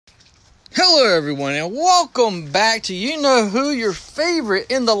Hello everyone and welcome back to You Know Who, your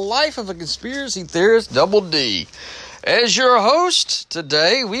favorite in the life of a conspiracy theorist, Double D. As your host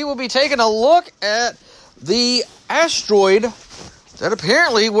today, we will be taking a look at the asteroid that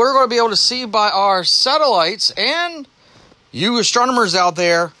apparently we're going to be able to see by our satellites. And you astronomers out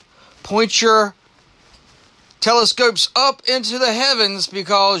there, point your telescopes up into the heavens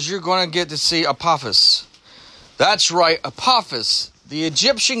because you're going to get to see Apophis. That's right, Apophis. The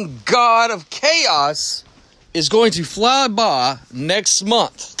Egyptian god of chaos is going to fly by next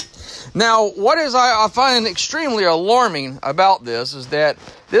month. Now, what I find extremely alarming about this is that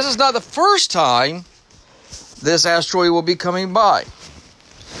this is not the first time this asteroid will be coming by.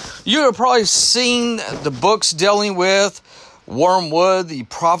 You have probably seen the books dealing with Wormwood, the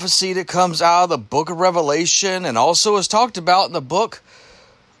prophecy that comes out of the book of Revelation, and also is talked about in the book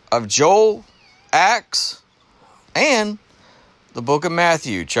of Joel, Acts, and the book of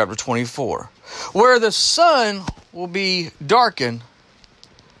Matthew, chapter 24, where the sun will be darkened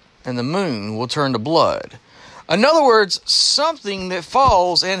and the moon will turn to blood. In other words, something that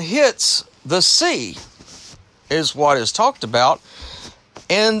falls and hits the sea is what is talked about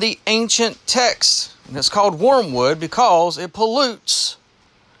in the ancient text. And it's called wormwood because it pollutes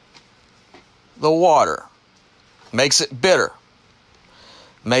the water, makes it bitter,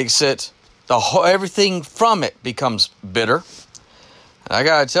 makes it everything from it becomes bitter. And I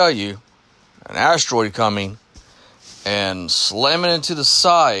gotta tell you, an asteroid coming and slamming into the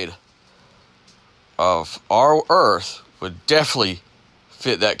side of our Earth would definitely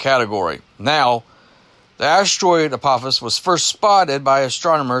fit that category. Now, the asteroid Apophis was first spotted by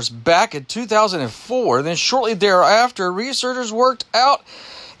astronomers back in 2004. Then shortly thereafter, researchers worked out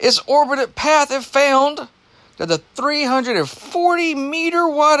its orbital path and found that the 340-meter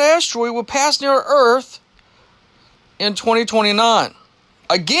wide asteroid will pass near Earth in 2029.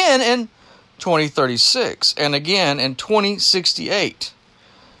 Again in 2036, and again in 2068.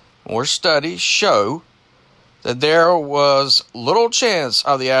 More studies show that there was little chance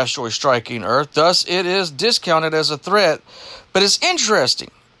of the asteroid striking Earth, thus it is discounted as a threat. But it's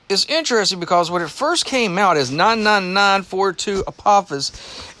interesting. It's interesting because when it first came out as 99942 Apophis,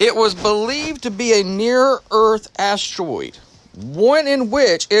 it was believed to be a near-Earth asteroid. One in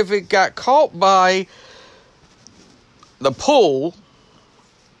which, if it got caught by the pull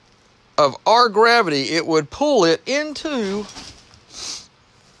of our gravity, it would pull it into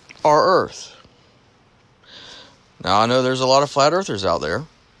our Earth. Now, I know there's a lot of flat earthers out there.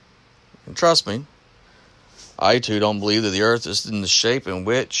 And trust me, I too don't believe that the Earth is in the shape in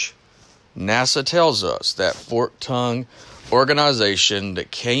which NASA tells us, that fork-tongued organization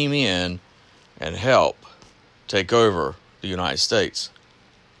that came in and helped take over the United States.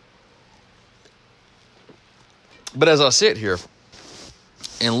 But as I sit here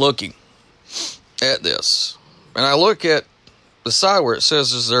and looking at this, and I look at the side where it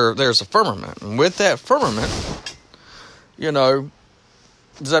says there's a firmament, and with that firmament, does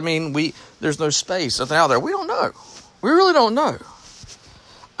that mean there's no space, nothing out there? We don't know. We really don't know.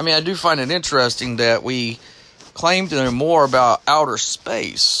 I mean, I do find it interesting that we claim to know more about outer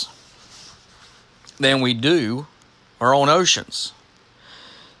space than we do our own oceans.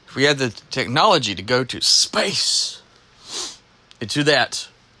 If we had the technology to go to space, into that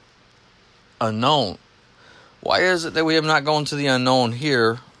unknown, why is it that we have not gone to the unknown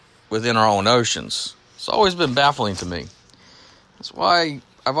here within our own oceans? It's always been baffling to me. That's why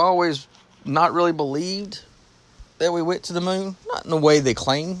I've always not really believed that we went to the moon. Not in the way they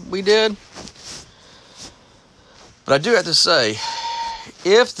claim we did. But I do have to say,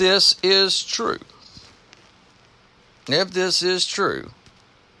 if this is true,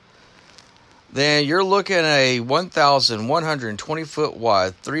 then you're looking at a 1,120 foot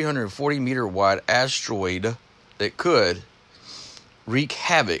wide, 340 meter wide asteroid that could wreak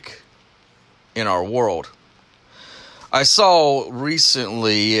havoc in our world. I saw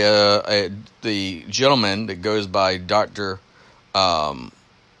recently the gentleman that goes by Dr. Tom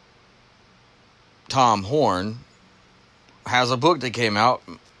Horn has a book that came out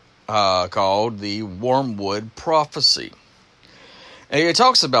called The Wormwood Prophecy. And he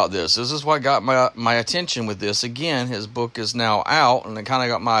talks about this. This is what got my attention with this. Again, his book is now out, and it kind of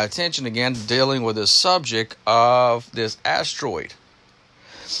got my attention again dealing with this subject of this asteroid.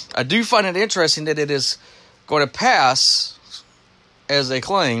 I do find it interesting that it is going to pass, as they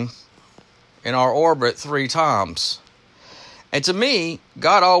claim, in our orbit 3 times. And to me,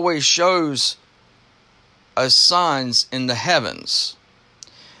 God always shows us signs in the heavens.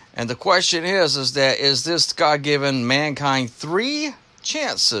 And the question is this God giving mankind 3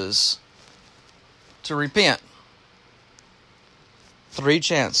 chances to repent? 3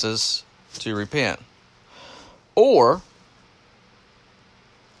 chances to repent? Or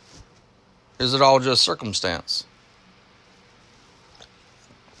is it all just circumstance?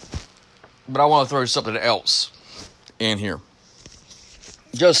 But I want to throw something else in here.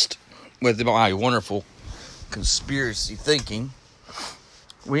 Just with my wonderful conspiracy thinking.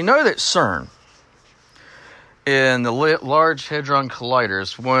 We know that CERN in the Large Hadron Collider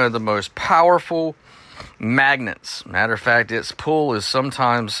is one of the most powerful magnets. Matter of fact, its pull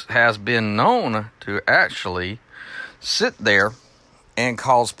sometimes has been known to actually sit there and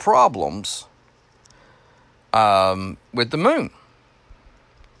cause problems with the moon.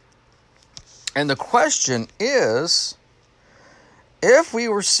 And the question is, if we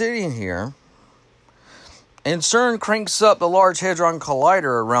were sitting here and CERN cranks up the Large Hadron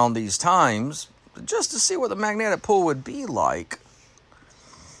Collider around these times, just to see what the magnetic pull would be like,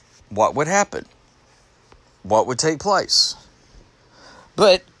 what would happen? What would take place?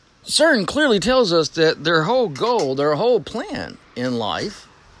 But CERN clearly tells us that their whole goal, their whole plan in life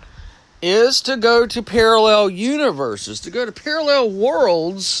is to go to parallel universes, to go to parallel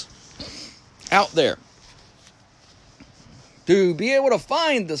worlds out there. To be able to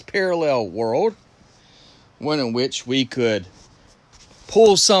find this parallel world, one in which we could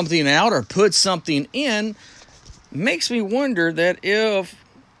pull something out or put something in, makes me wonder that if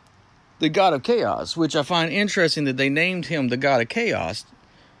the God of Chaos, which I find interesting that they named him the God of Chaos,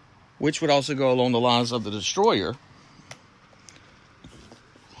 which would also go along the lines of the Destroyer.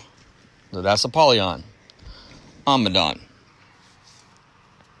 So that's Apollyon, Amadon.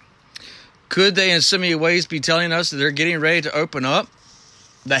 Could they in so many ways be telling us that they're getting ready to open up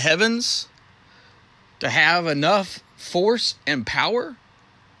the heavens to have enough force and power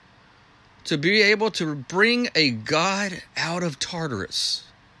to be able to bring a god out of Tartarus?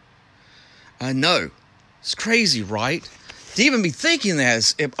 I know. It's crazy, right? To even be thinking that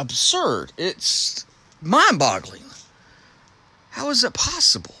is absurd. It's mind-boggling. How is it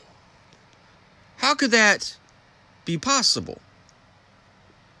possible? How could that be possible?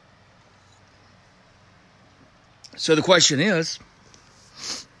 So the question is,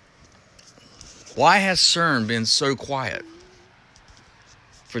 why has CERN been so quiet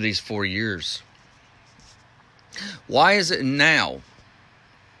for these 4 years? Why is it now?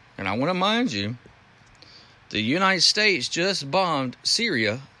 And I want to mind you, the United States just bombed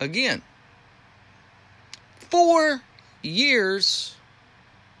Syria again. 4 years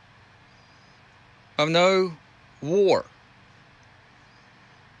of no war.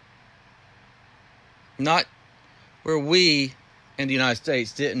 Not where we in the United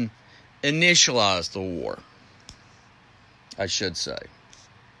States didn't initialize the war, I should say.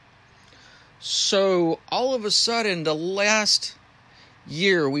 So all of a sudden, the last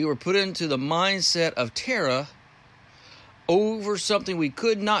year, we were put into the mindset of terror over something we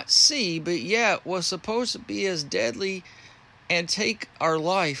could not see, but yet was supposed to be as deadly and take our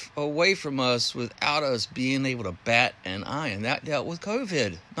life away from us without us being able to bat an eye. And that dealt with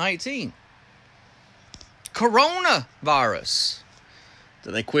COVID-19. Coronavirus.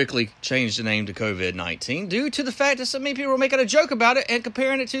 So they quickly changed the name to COVID-19 due to the fact that so many people were making a joke about it and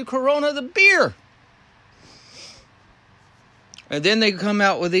comparing it to Corona the beer. And then they come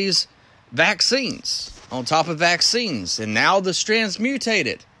out with these vaccines on top of vaccines. And now the strands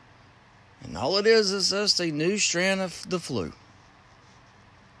mutated. And all it is just a new strand of the flu.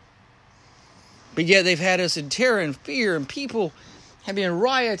 But yet they've had us in terror and fear, and people have been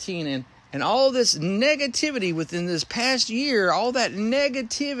rioting and all this negativity within this past year, all that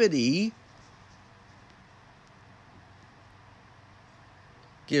negativity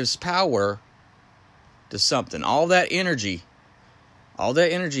gives power to something. All that energy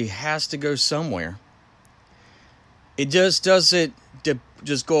has to go somewhere. It just doesn't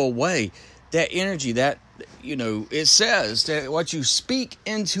just go away. That energy, that, it says that what you speak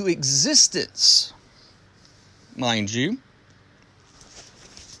into existence, mind you,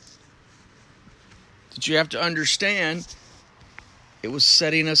 that you have to understand it was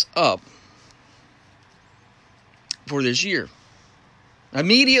setting us up for this year.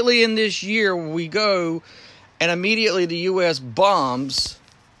 Immediately in this year we go, and immediately the U.S. bombs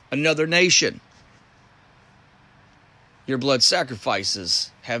another nation. Your blood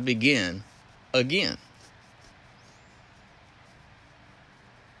sacrifices have begun again.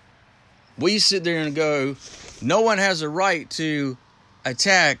 We sit there and go, no one has a right to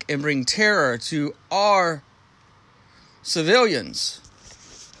attack and bring terror to our civilians.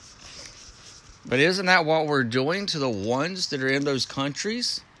 But isn't that what we're doing to the ones that are in those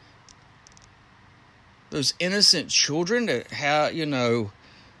countries? Those innocent children that have,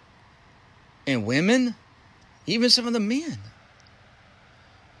 and women, even some of the men.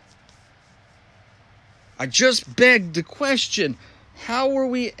 I just begged the question, how were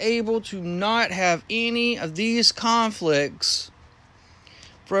we able to not have any of these conflicts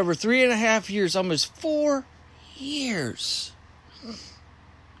for over 3.5 years, almost 4 years?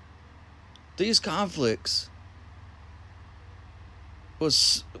 These conflicts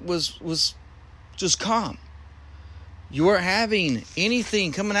was just calm. You weren't having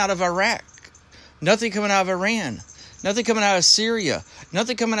anything coming out of Iraq, nothing coming out of Iran, nothing coming out of Syria,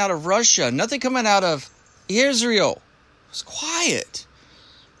 nothing coming out of Russia, nothing coming out of Israel. It was quiet.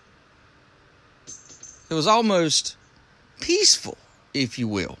 It was almost peaceful, if you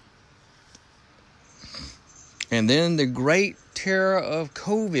will. And then the great terror of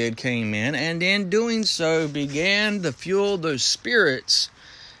COVID came in, and in doing so began to fuel those spirits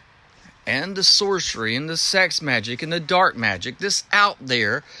and the sorcery and the sex magic and the dark magic. This out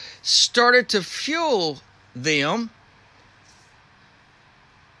there started to fuel them.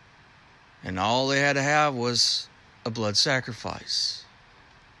 And all they had to have was a blood sacrifice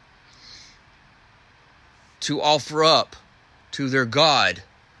to offer up to their god,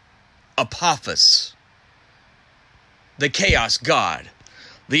 Apophis, the chaos god,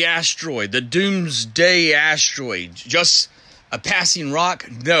 the asteroid, the doomsday asteroid, just a passing rock?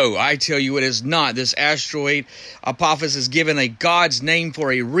 No, I tell you it is not. This asteroid, Apophis, is given a god's name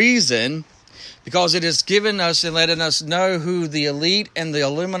for a reason, because it has given us and letting us know who the elite and the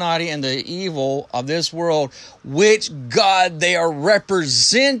Illuminati and the evil of this world, which God they are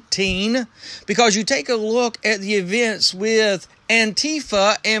representing. Because you take a look at the events with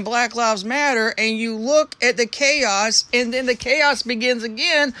Antifa and Black Lives Matter, and you look at the chaos, and then the chaos begins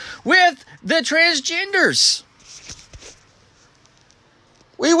again with the transgenders.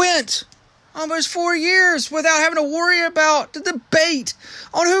 We went almost 4 years without having to worry about the debate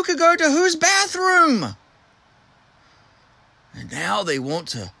on who could go to whose bathroom. And now they want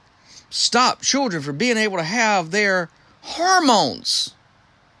to stop children from being able to have their hormones,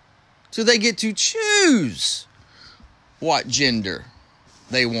 so they get to choose what gender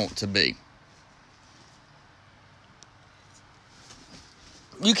they want to be.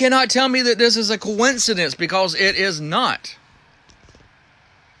 You cannot tell me that this is a coincidence, because it is not.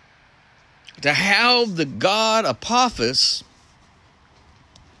 To have the god Apophis,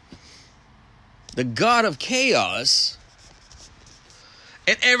 the god of chaos,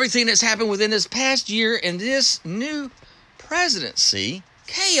 and everything that's happened within this past year and this new presidency,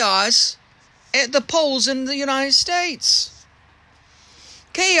 chaos at the polls in the United States.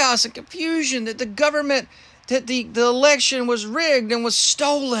 Chaos and confusion that the government, that the election was rigged and was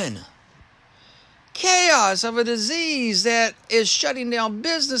stolen. Chaos of a disease that is shutting down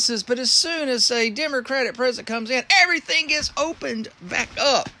businesses, but as soon as a Democratic president comes in, everything gets opened back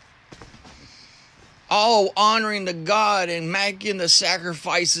up. All honoring the God and making the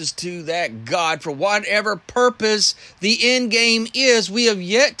sacrifices to that God for whatever purpose the end game is. We have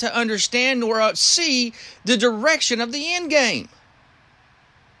yet to understand or see the direction of the end game.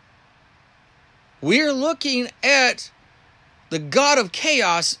 We're looking at the God of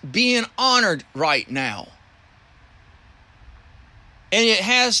chaos being honored right now. And it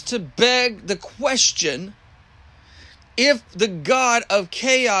has to beg the question, if the God of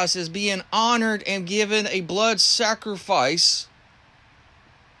chaos is being honored and given a blood sacrifice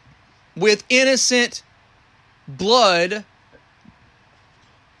with innocent blood,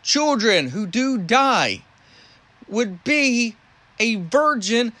 children who do die would be a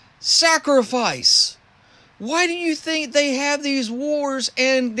virgin sacrifice. Why do you think they have these wars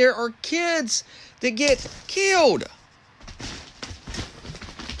and there are kids that get killed?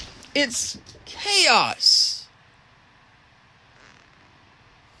 It's chaos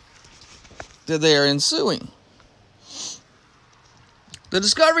that they are ensuing. The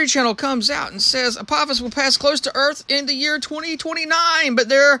Discovery Channel comes out and says Apophis will pass close to Earth in the year 2029, but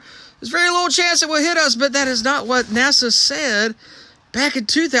there's very little chance it will hit us. But that is not what NASA said back in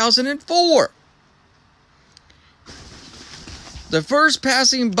 2004. The first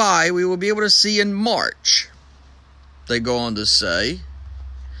passing by we will be able to see in March, they go on to say.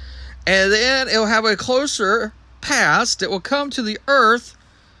 And then it'll have a closer pass that will come to the Earth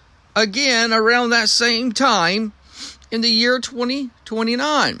again around that same time in the year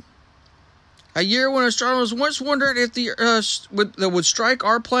 2029. A year when astronomers once wondered if the Earth would strike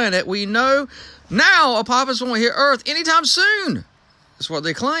our planet. We know now Apophis won't hit Earth anytime soon. That's what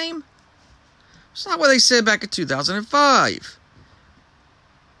they claim. It's not what they said back in 2005.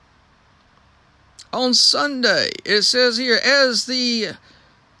 On Sunday, it says here, as the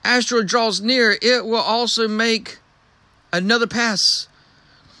asteroid draws near, it will also make another pass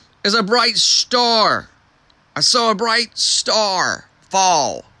as a bright star. I saw a bright star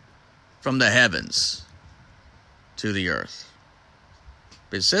fall from the heavens. to the earth.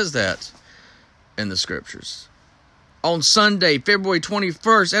 It says that in the scriptures. On Sunday, February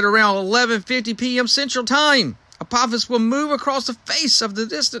 21st, at around 11:50 p.m. Central Time, Apophis will move across the face of the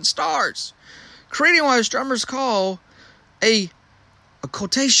distant stars, creating what astronomers call a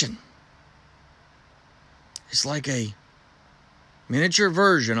occultation. It's like a miniature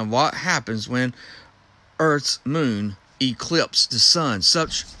version of what happens when Earth's moon eclipses the sun.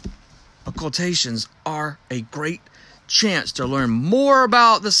 Such occultations are a great chance to learn more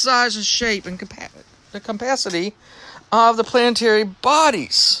about the size and shape and the capacity of the planetary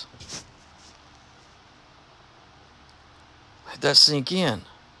bodies. Let that sink in.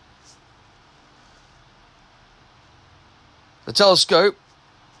 The telescope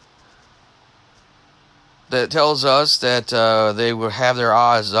that tells us that they will have their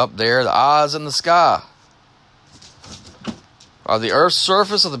eyes up there, the eyes in the sky, of the Earth's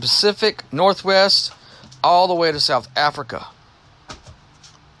surface of the Pacific Northwest all the way to South Africa.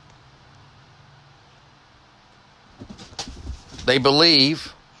 They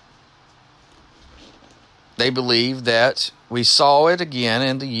believe that we saw it again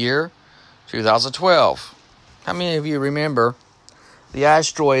in the year 2012. How many of you remember the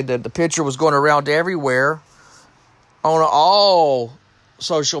asteroid that the picture was going around everywhere on all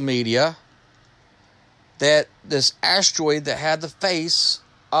social media? That this asteroid that had the face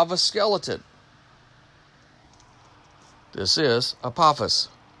of a skeleton. This is Apophis.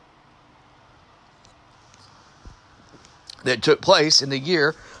 That took place in the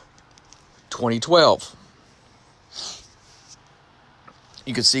year 2012.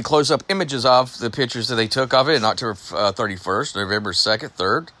 You can see close-up images of the pictures that they took of it on October 31st, November 2nd,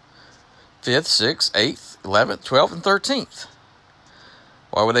 3rd, 5th, 6th, 8th, 11th, 12th, and 13th.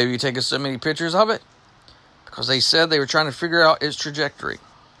 Why would they be taking so many pictures of it? Because they said they were trying to figure out its trajectory.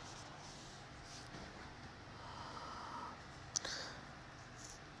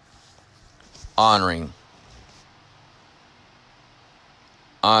 Honoring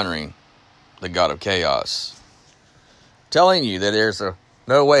the God of chaos. Telling you that there's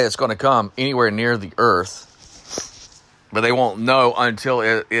no way it's going to come anywhere near the earth. But they won't know until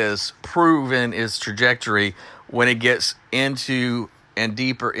it is proven its trajectory when it gets into and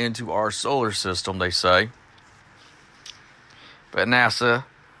deeper into our solar system, they say. But NASA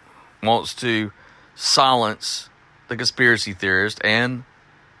wants to silence the conspiracy theorists and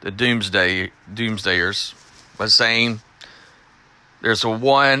the doomsdayers by saying there's a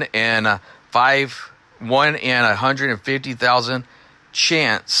 1 in 150,000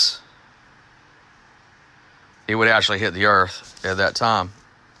 chance it would actually hit the earth at that time.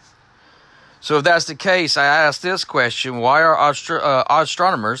 So if that's the case, I ask this question: why are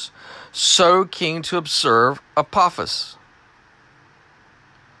astronomers so keen to observe Apophis?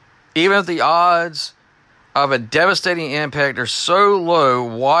 Even if the odds of a devastating impact are so low,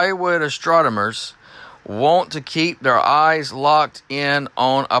 why would astronomers want to keep their eyes locked in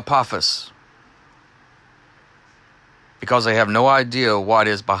on Apophis? Because they have no idea what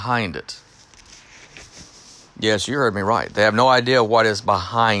is behind it. Yes, you heard me right. They have no idea what is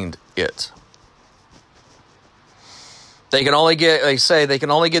behind it. They say they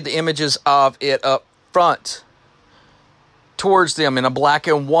can only get the images of it up front towards them in a black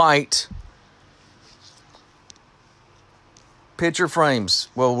and white picture frames.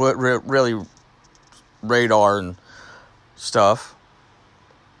 Well, really radar and stuff.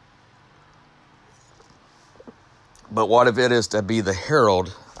 But what if it is to be the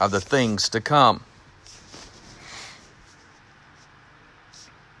herald of the things to come?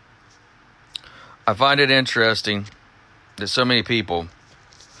 I find it interesting that so many people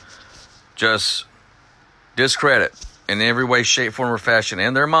just discredit in every way, shape, form, or fashion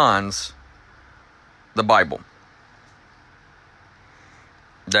in their minds the Bible.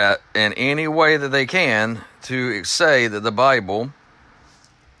 That in any way that they can to say that the Bible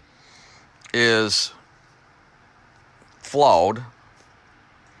is flawed,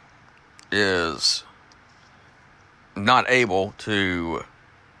 is not able to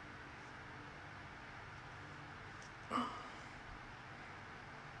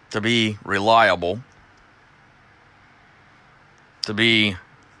be reliable, to be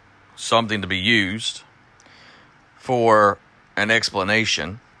something to be used for an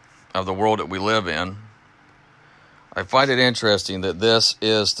explanation of the world that we live in. I find it interesting that this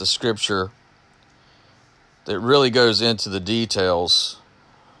is the scripture that really goes into the details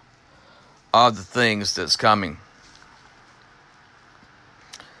of the things that's coming.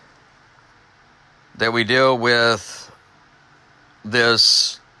 That we deal with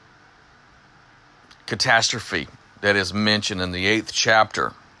this catastrophe that is mentioned in the 8th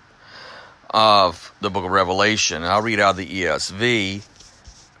chapter of the book of Revelation. And I'll read out of the ESV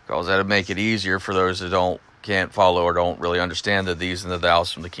because that'll make it easier for those that can't follow or don't really understand the these and the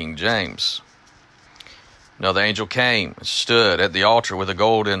thous from the King James. Another angel came and stood at the altar with a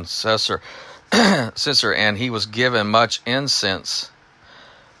golden censer, and he was given much incense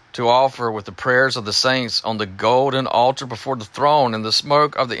to offer with the prayers of the saints on the golden altar before the throne. And the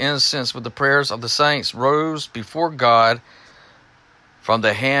smoke of the incense with the prayers of the saints rose before God from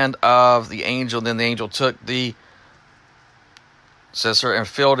the hand of the angel. Then the angel took the censer and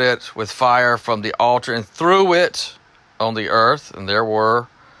filled it with fire from the altar and threw it on the earth. And there were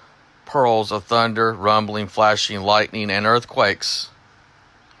pearls of thunder, rumbling, flashing, lightning, and earthquakes.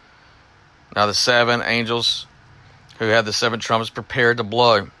 Now the 7 angels who had the 7 trumpets prepared to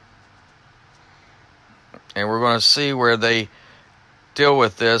blow. And we're going to see where they deal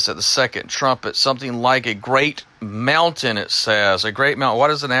with this at the second trumpet. Something like a great mountain, it says. A great mountain. What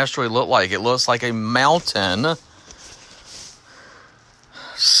does an asteroid look like? It looks like a mountain.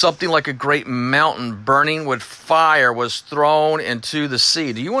 Something like a great mountain burning with fire was thrown into the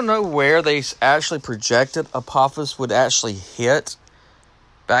sea. Do you want to know where they actually projected Apophis would actually hit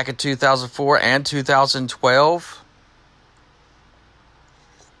back in 2004 and 2012?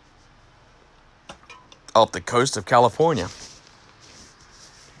 Off the coast of California.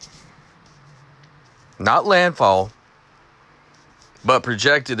 Not landfall, but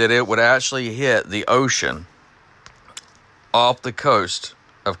projected that it would actually hit the ocean off the coast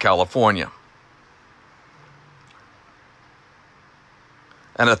of California.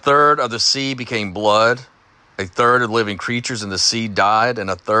 And a third of the sea became blood, a third of living creatures in the sea died, and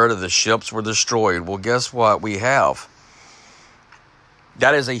a third of the ships were destroyed. Well, guess what we have?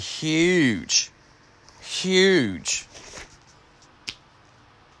 That is a huge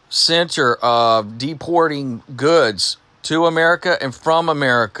center of deporting goods to America and from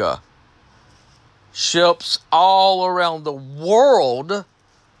America. Ships all around the world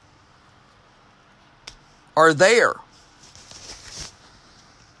are there.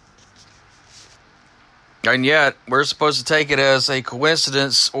 And yet, we're supposed to take it as a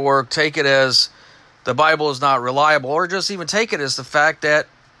coincidence or take it as the Bible is not reliable, or just even take it as the fact that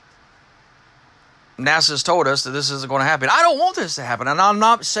NASA's told us that this isn't going to happen. I don't want this to happen, and I'm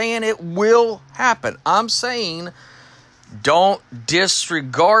not saying it will happen. I'm saying don't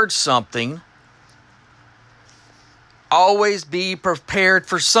disregard something. Always be prepared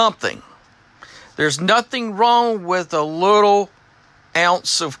for something. There's nothing wrong with a little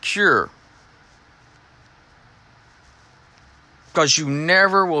ounce of cure, because you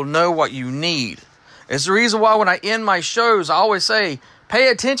never will know what you need. It's the reason why when I end my shows, I always say, pay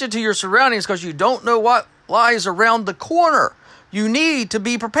attention to your surroundings, because you don't know what lies around the corner. You need to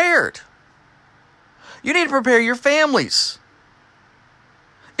be prepared. You need to prepare your families.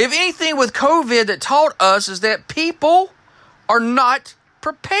 If anything with COVID that taught us is that people are not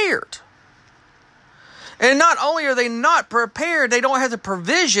prepared. And not only are they not prepared, they don't have the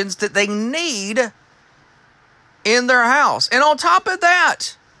provisions that they need in their house. And on top of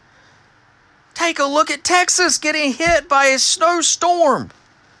that, take a look at Texas getting hit by a snowstorm.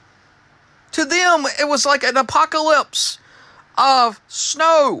 To them, it was like an apocalypse of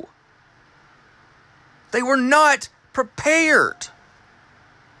snow. They were not prepared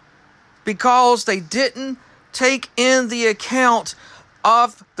because they didn't take in the account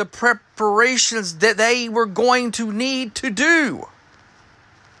of the preparations that they were going to need to do.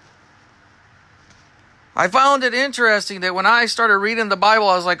 I found it interesting that when I started reading the Bible,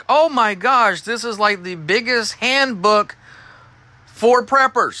 I was like, oh my gosh, this is like the biggest handbook for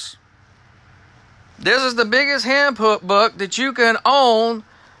preppers. This is the biggest handbook that you can own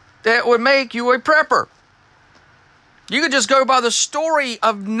that would make you a prepper. You could just go by the story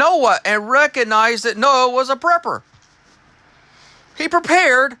of Noah and recognize that Noah was a prepper. He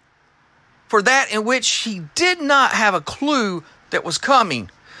prepared for that in which he did not have a clue that was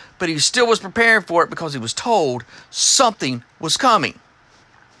coming, but he still was preparing for it because he was told something was coming.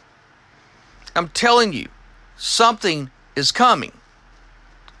 I'm telling you, something is coming.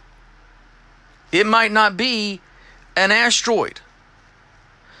 It might not be an asteroid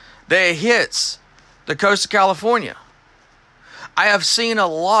that hits the coast of California. I have seen a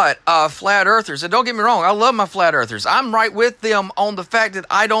lot of flat earthers, and don't get me wrong, I love my flat earthers. I'm right with them on the fact that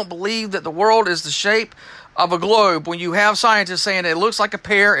I don't believe that the world is the shape of a globe. When you have scientists saying it looks like a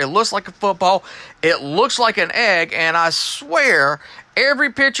pear, it looks like a football, it looks like an egg, and I swear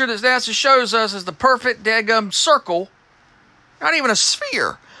every picture that NASA shows us is the perfect daggum circle, not even a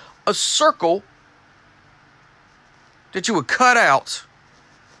sphere, a circle that you would cut out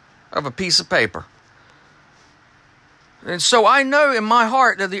of a piece of paper. And so I know in my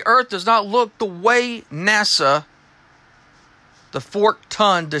heart that the earth does not look the way NASA, the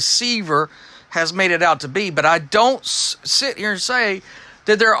fork-tongued deceiver, has made it out to be. But I don't sit here and say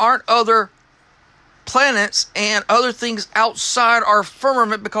that there aren't other planets and other things outside our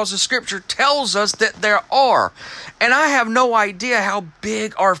firmament, because the scripture tells us that there are. And I have no idea how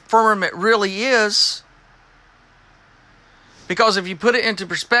big our firmament really is. Because if you put it into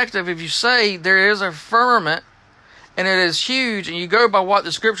perspective, if you say there is a firmament and it is huge, and you go by what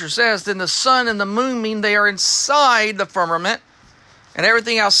the scripture says, then the sun and the moon mean they are inside the firmament. And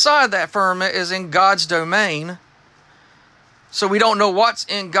everything outside that firmament is in God's domain. So we don't know what's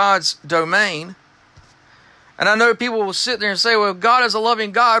in God's domain. And I know people will sit there and say, well, if God is a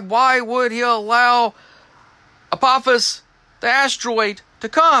loving God, why would he allow Apophis, the asteroid, to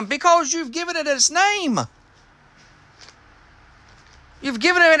come? Because you've given it its name. You've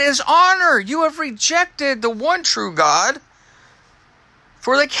given it its honor. You have rejected the one true God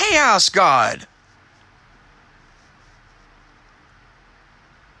for the chaos God.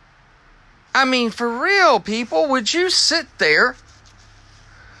 I mean, for real, people, would you sit there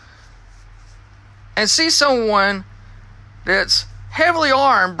and see someone that's heavily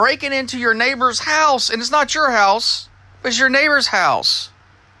armed breaking into your neighbor's house, and it's not your house, but it's your neighbor's house,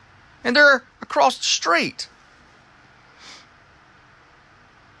 and they're across the street?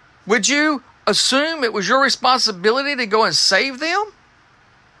 Would you assume it was your responsibility to go and save them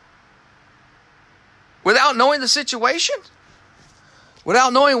without knowing the situation?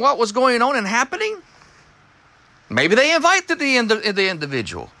 Without knowing what was going on and happening? Maybe they invited the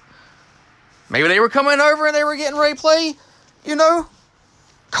individual. Maybe they were coming over and they were getting ready to play,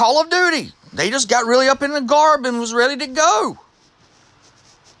 Call of Duty. They just got really up in the garb and was ready to go.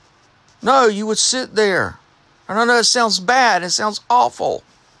 No, you would sit there. And I know it sounds bad. It sounds awful.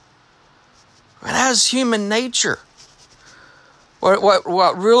 But that is human nature.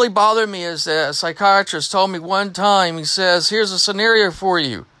 What really bothered me is that a psychiatrist told me one time, he says, here's a scenario for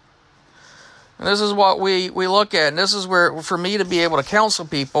you. And this is what we look at. And this is where, for me to be able to counsel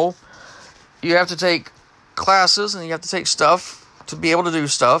people, you have to take classes and you have to take stuff to be able to do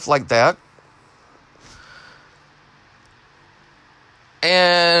stuff like that.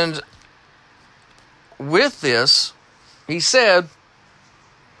 And with this, he said,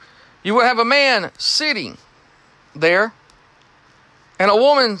 you will have a man sitting there and a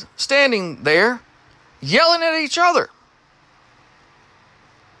woman standing there yelling at each other.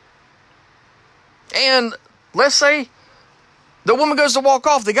 And let's say the woman goes to walk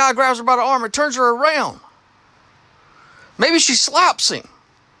off. The guy grabs her by the arm and turns her around. Maybe she slaps him.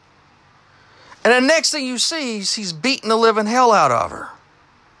 And the next thing you see, he's beating the living hell out of her.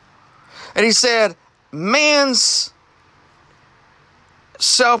 And he said, man's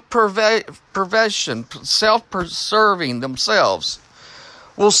self-preserving themselves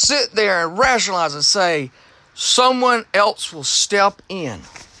will sit there and rationalize and say, someone else will step in.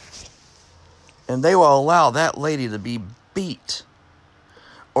 And they will allow that lady to be beat.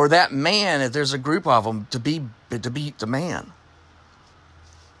 Or that man, if there's a group of them, to beat the man.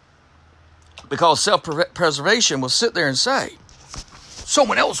 Because self-preservation will sit there and say,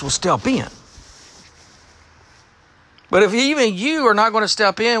 someone else will step in. But if even you are not going to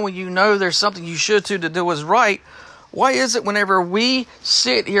step in when you know there's something you should do to do what's right, why is it whenever we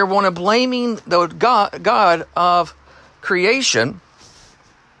sit here wanting to blaming the God of creation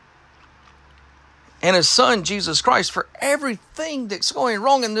and his son, Jesus Christ, for everything that's going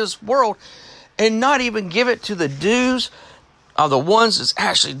wrong in this world, and not even give it to the dues of the ones that's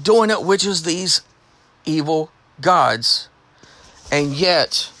actually doing it, which is these evil gods? And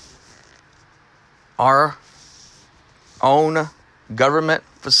yet, our own government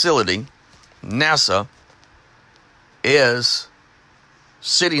facility, NASA, is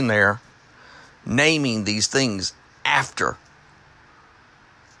sitting there naming these things after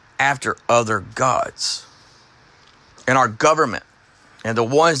other gods. And our government and the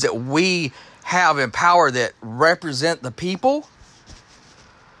ones that we have in power that represent the people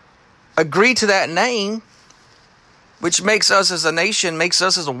agree to that name, which makes us as a nation, makes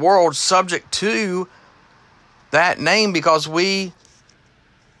us as a world subject to that name, because we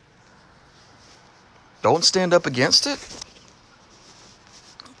don't stand up against it,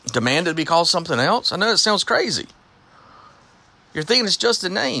 demand it to be called something else. I know it sounds crazy. You're thinking it's just a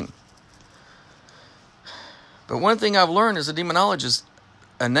name. But one thing I've learned as a demonologist,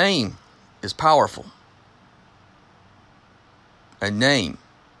 a name is powerful. A name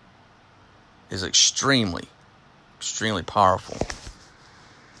is extremely, extremely powerful.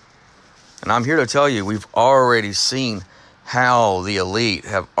 And I'm here to tell you, we've already seen how the elite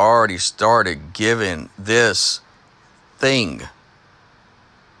have already started giving this thing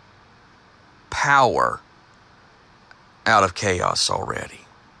power out of chaos already.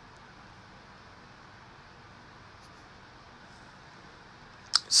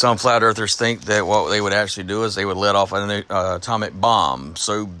 Some flat earthers think that what they would actually do is they would let off an atomic bomb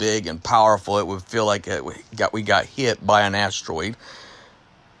so big and powerful it would feel like we got hit by an asteroid.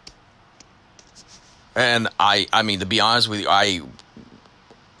 And I mean, to be honest with you, I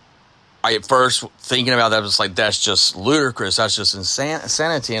at first thinking about that was like, that's just ludicrous. That's just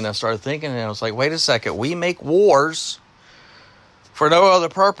insanity. And I started thinking, and I was like, wait a second. We make wars for no other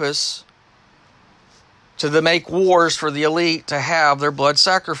purpose to make wars for the elite to have their blood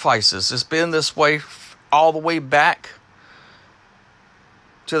sacrifices. It's been this way all the way back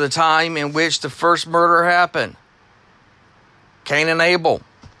to the time in which the first murder happened. Cain and Abel.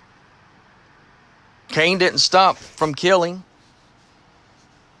 Cain didn't stop from killing.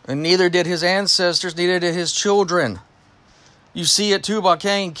 And neither did his ancestors, neither did his children. You see it too, by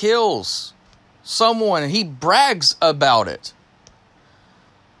Cain kills someone and he brags about it.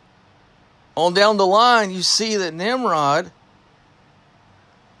 On down the line, you see that Nimrod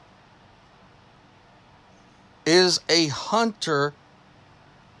is a hunter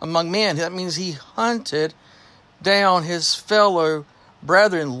among men. That means he hunted down his fellow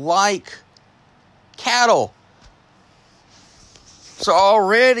brethren like cattle. So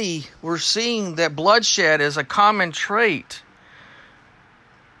already we're seeing that bloodshed is a common trait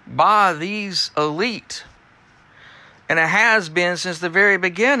by these elite. And it has been since the very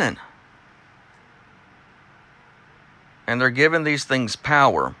beginning. And they're giving these things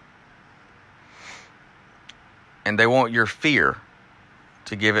power. And they want your fear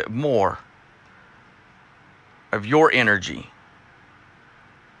to give it more of your energy.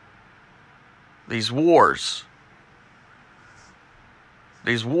 These wars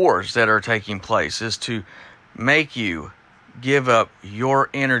that are taking place is to make you give up your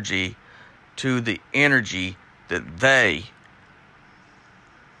energy to the energy that they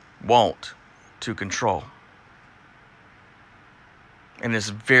want to control. And it's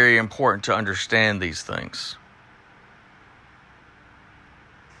very important to understand these things.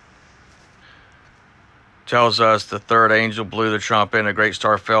 Tells us the third angel blew the trumpet and a great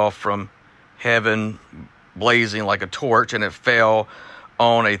star fell from heaven blazing like a torch, and it fell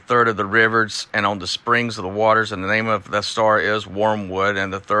on a third of the rivers and on the springs of the waters, and the name of the star is Wormwood,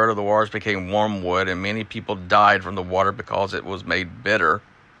 and the third of the waters became wormwood, and many people died from the water because it was made bitter.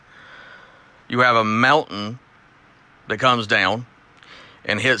 You have a mountain that comes down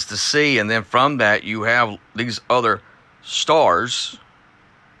and hits the sea, and then from that you have these other stars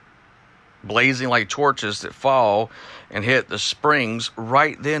blazing like torches that fall and hit the springs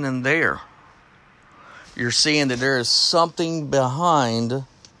right then and there. You're seeing that there is something behind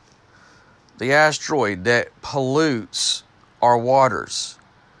the asteroid that pollutes our waters.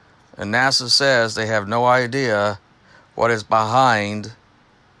 And NASA says they have no idea what is behind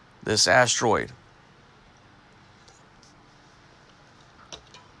this asteroid.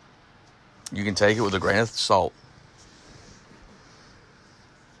 You can take it with a grain of salt.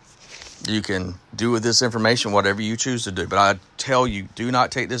 You can do with this information whatever you choose to do. But I tell you, do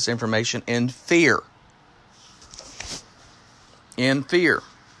not take this information in fear. In fear.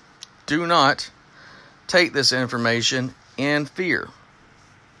 Do not take this information in fear.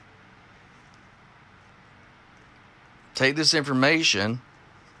 Take this information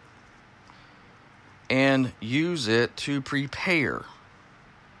and use it to prepare.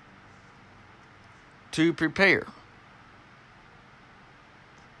 To prepare.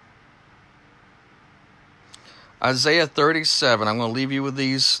 Isaiah 37, I'm going to leave you with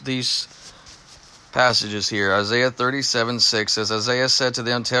these passages here. Isaiah 37:6 says, Isaiah said to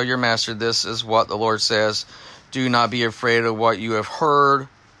them, tell your master, this is what the Lord says. Do not be afraid of what you have heard.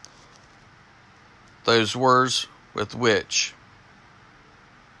 Those words with which.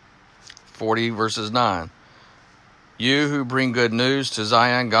 40 verses 9. You who bring good news to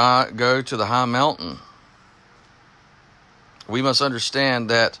Zion, go to the high mountain. We must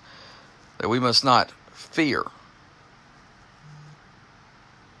understand that we must not fear.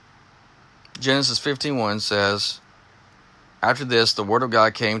 Genesis 15:1 says, after this, the word of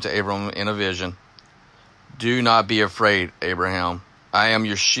God came to Abram in a vision. Do not be afraid, Abraham. I am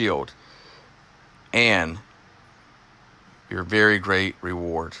your shield and your very great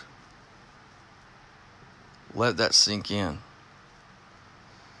reward. Let that sink in.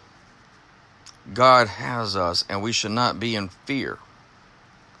 God has us, and we should not be in fear.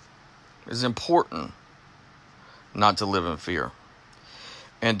 It's important not to live in fear.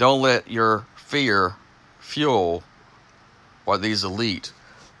 And don't let your fear fuel what these elite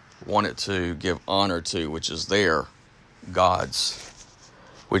want it to give honor to, which is their gods,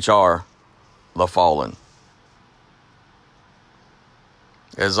 which are the fallen.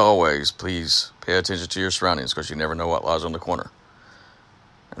 As always, please pay attention to your surroundings because you never know what lies on the corner.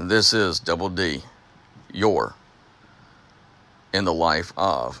 And this is Double D, your in the life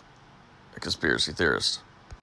of a conspiracy theorist.